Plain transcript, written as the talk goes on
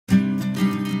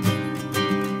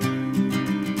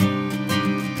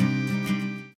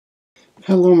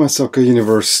Hello my soccer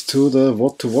universe, to the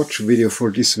what to watch video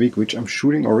for this week, which I'm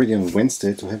shooting already on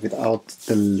Wednesday to have it out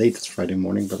the latest Friday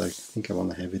morning, but I think I want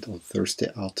to have it on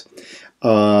Thursday out.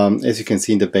 As you can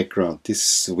see in the background,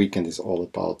 this weekend is all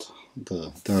about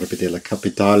the della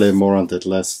Capitale. More on that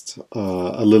last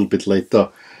a little bit later.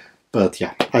 But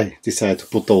yeah, I decided to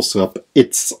put those up.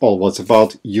 It's all what's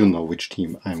about. You know which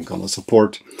team I'm gonna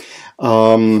support.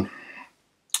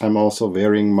 I'm also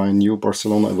wearing my new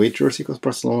Barcelona away jersey because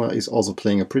Barcelona is also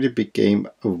playing a pretty big game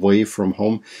away from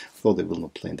home. Though they will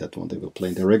not play in that one, they will play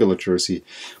in their regular jersey.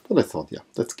 But I thought, yeah,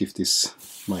 let's give this,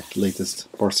 my latest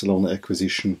Barcelona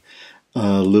acquisition,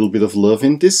 a little bit of love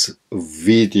in this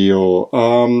video.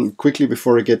 Quickly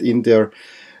before I get in there,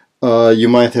 you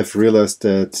might have realized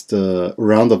that the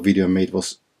roundup video I made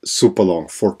was super long,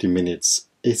 40 minutes.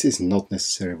 It is not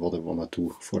necessarily what I want to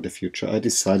do for the future. I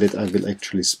decided I will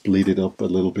actually split it up a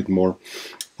little bit more.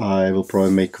 I will probably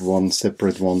make one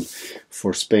separate one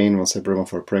for Spain, one separate one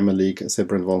for Premier League, a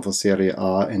separate one for Serie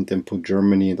A, and then put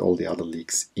Germany and all the other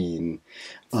leagues in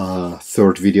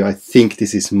third video. I think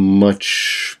this is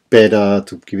much better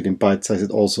to give it in bite size.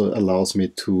 It also allows me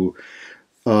to,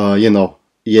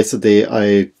 yesterday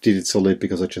I did it so late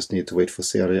because I just needed to wait for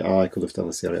Serie A. I could have done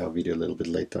a Serie A video a little bit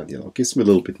later, and gives me a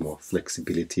little bit more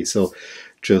flexibility. So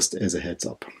just as a heads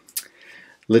up.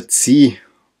 Let's see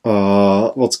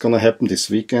what's gonna happen this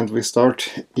weekend. We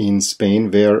start in Spain,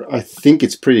 where I think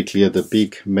it's pretty clear the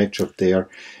big matchup there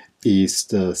is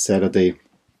the Saturday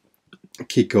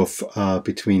kickoff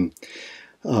between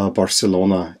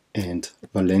Barcelona and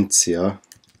Valencia.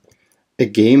 A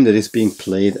game that is being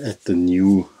played at the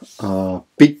new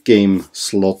big game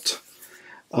slot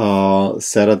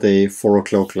Saturday 4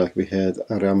 o'clock, like we had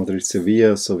Real Madrid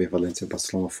Sevilla, so we have Valencia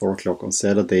Barcelona 4 o'clock on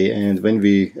Saturday, and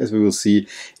as we will see,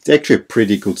 it's actually a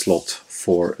pretty good slot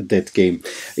for that game.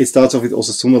 It starts off with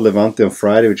Osasuna Levante on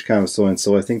Friday, which kind of so and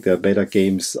so. I think there are better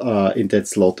games in that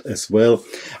slot as well.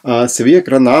 Sevilla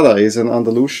Granada is an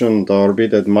Andalusian derby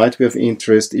that might be of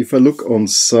interest. If I look on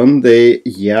Sunday,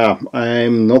 yeah,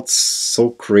 I'm not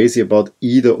so crazy about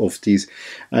either of these.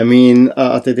 I mean,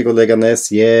 Atletico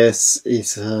Leganés, yes,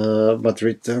 it's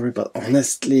Madrid derby, but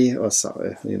honestly,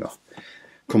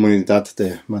 Comunidad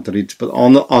de Madrid. But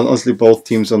honestly, both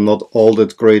teams are not all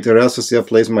that great. Real Sociedad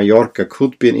plays Mallorca,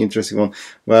 could be an interesting one.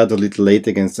 But a little late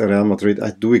against Real Madrid.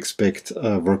 I do expect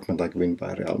a workmanlike win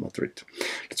by Real Madrid.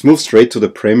 Let's move straight to the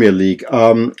Premier League.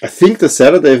 I think the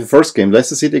Saturday first game,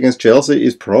 Leicester City against Chelsea,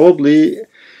 is probably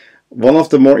one of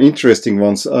the more interesting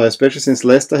ones, especially since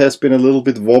Leicester has been a little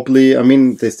bit wobbly. I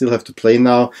mean, they still have to play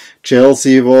now.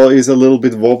 Chelsea is a little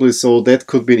bit wobbly, so that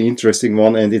could be an interesting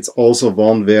one. And it's also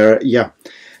one where, yeah,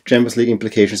 Champions League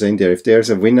implications are in there. If there's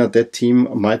a winner, that team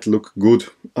might look good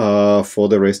for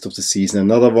the rest of the season.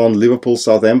 Another one,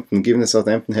 Liverpool-Southampton. Given that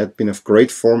Southampton had been of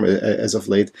great form as of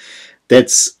late,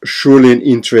 that's surely an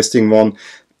interesting one.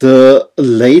 The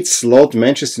late slot,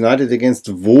 Manchester United against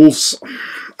Wolves,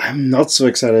 I'm not so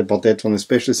excited about that one,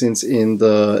 especially since in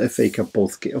the FA Cup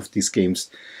both of these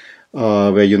games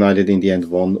where United in the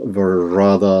end won were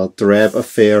rather drab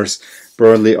affairs.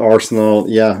 Burnley, Arsenal,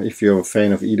 yeah, if you're a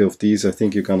fan of either of these, I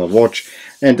think you're gonna watch.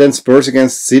 And then Spurs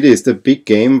against City is the big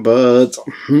game, but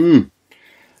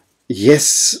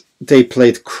yes, they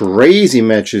played crazy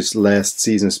matches last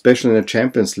season, especially in the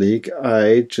Champions League.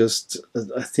 I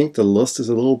think the lust is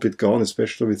a little bit gone,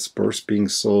 especially with Spurs being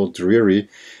so dreary.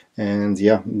 And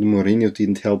yeah, Mourinho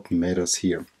didn't help matters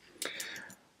here.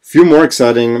 Few more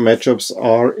exciting matchups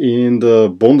are in the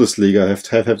Bundesliga,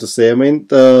 I have to say. I mean,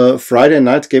 the Friday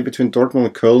night game between Dortmund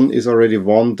and Köln is already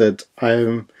one that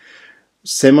I'm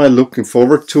semi-looking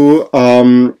forward to.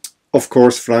 Of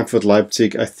course,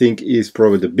 Frankfurt-Leipzig, I think, is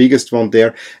probably the biggest one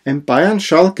there. And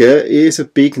Bayern-Schalke is a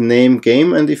big name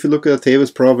game, and if you look at the table,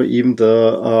 it's probably even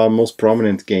the most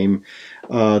prominent game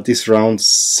this round.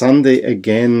 Sunday,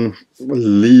 again,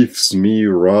 leaves me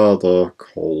rather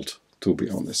cold, to be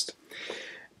honest.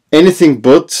 Anything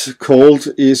but cold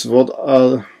is what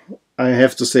I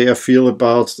have to say I feel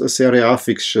about the Serie A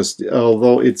fixtures.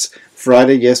 Although it's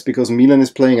Friday, yes, because Milan is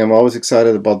playing. I'm always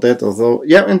excited about that. Although,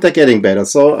 yeah, and they're getting better.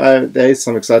 So there is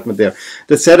some excitement there.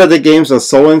 The Saturday games are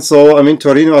so-and-so. I mean,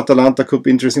 Torino-Atalanta could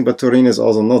be interesting, but Torino is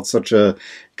also not such a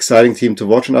exciting team to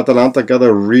watch. And Atalanta got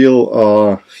a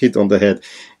real hit on the head.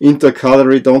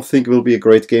 Inter-Cagliari, don't think will be a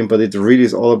great game, but it really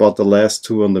is all about the last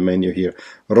two on the menu here.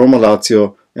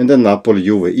 Roma-Lazio, and then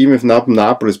Napoli-Juve. Even if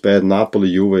Napoli is bad,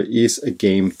 Napoli-Juve is a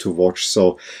game to watch.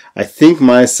 So I think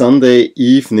my Sunday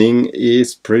evening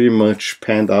is pretty much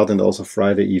panned out, and also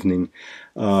Friday evening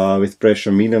with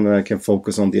Brescia Milan, and I can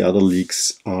focus on the other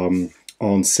leagues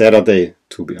on Saturday,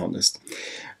 to be honest.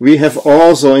 We have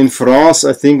also in France,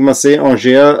 I think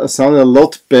Marseille-Angers sounded a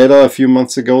lot better a few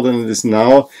months ago than it is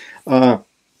now.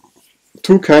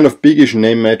 Two kind of biggish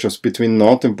name matchups between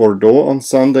Nantes and Bordeaux on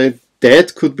Sunday.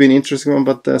 That could be an interesting one,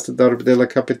 but there's the della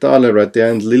Capitale right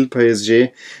there, and Lille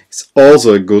PSG is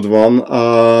also a good one.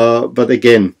 But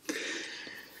again,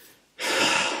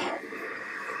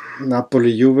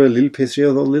 Napoli, Juve, Lille PSG,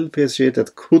 although Lille PSG,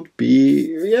 that could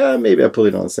be, yeah, maybe I put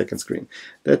it on the second screen.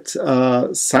 That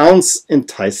sounds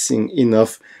enticing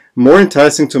enough. More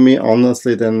enticing to me,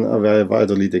 honestly, than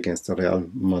Valladolid against Real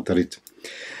Madrid.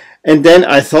 And then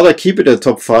I thought I'd keep it at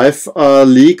top 5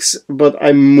 leagues, but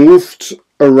I moved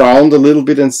around a little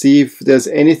bit and see if there's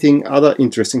anything other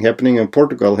interesting happening. And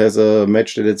Portugal has a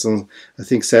match that it's on, I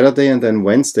think, Saturday and then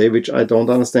Wednesday, which I don't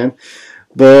understand.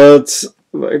 But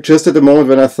just at the moment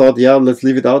when I thought, yeah, let's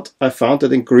leave it out, I found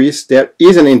that in Greece there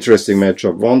is an interesting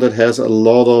matchup, one that has a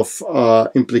lot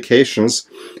of implications,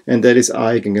 and that is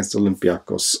AEK against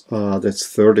Olympiacos. That's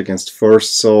third against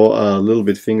first, so a little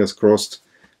bit fingers crossed.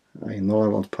 I know I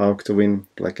want PAOK to win,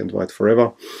 black and white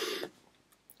forever.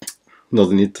 Not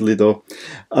in Italy though.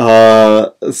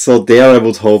 So there I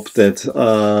would hope that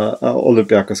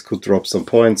Olympiacos could drop some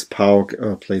points.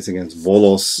 PAOK plays against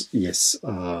Volos. Yes,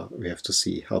 we have to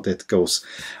see how that goes.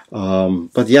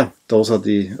 But yeah, those are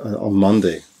the on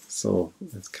Monday. So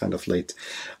it's kind of late.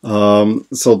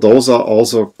 So those are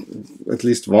also at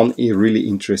least one really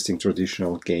interesting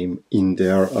traditional game in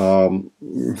there.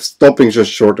 Stopping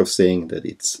just short of saying that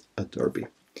it's a derby.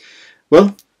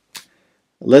 Well,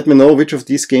 let me know which of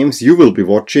these games you will be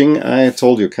watching. I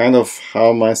told you kind of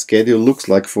how my schedule looks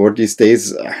like for these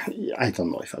days. I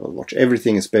don't know if I will watch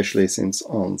everything, especially since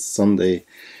on Sunday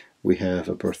we have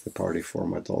a birthday party for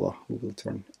my della, who will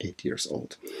turn 8 years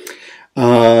old.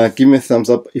 Give me a thumbs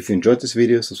up if you enjoyed this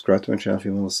video. Subscribe to my channel if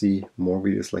you want to see more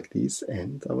videos like these.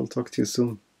 And I will talk to you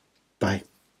soon. Bye.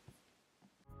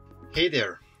 Hey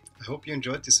there. I hope you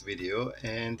enjoyed this video.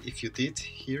 And if you did,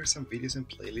 here are some videos and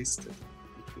playlists that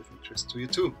would be of interest to you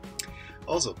too.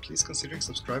 Also, please consider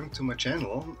subscribing to my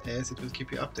channel, as it will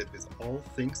keep you updated with all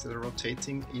things that are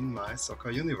rotating in my soccer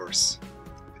universe.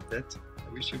 With that, I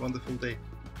wish you a wonderful day.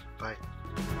 Bye.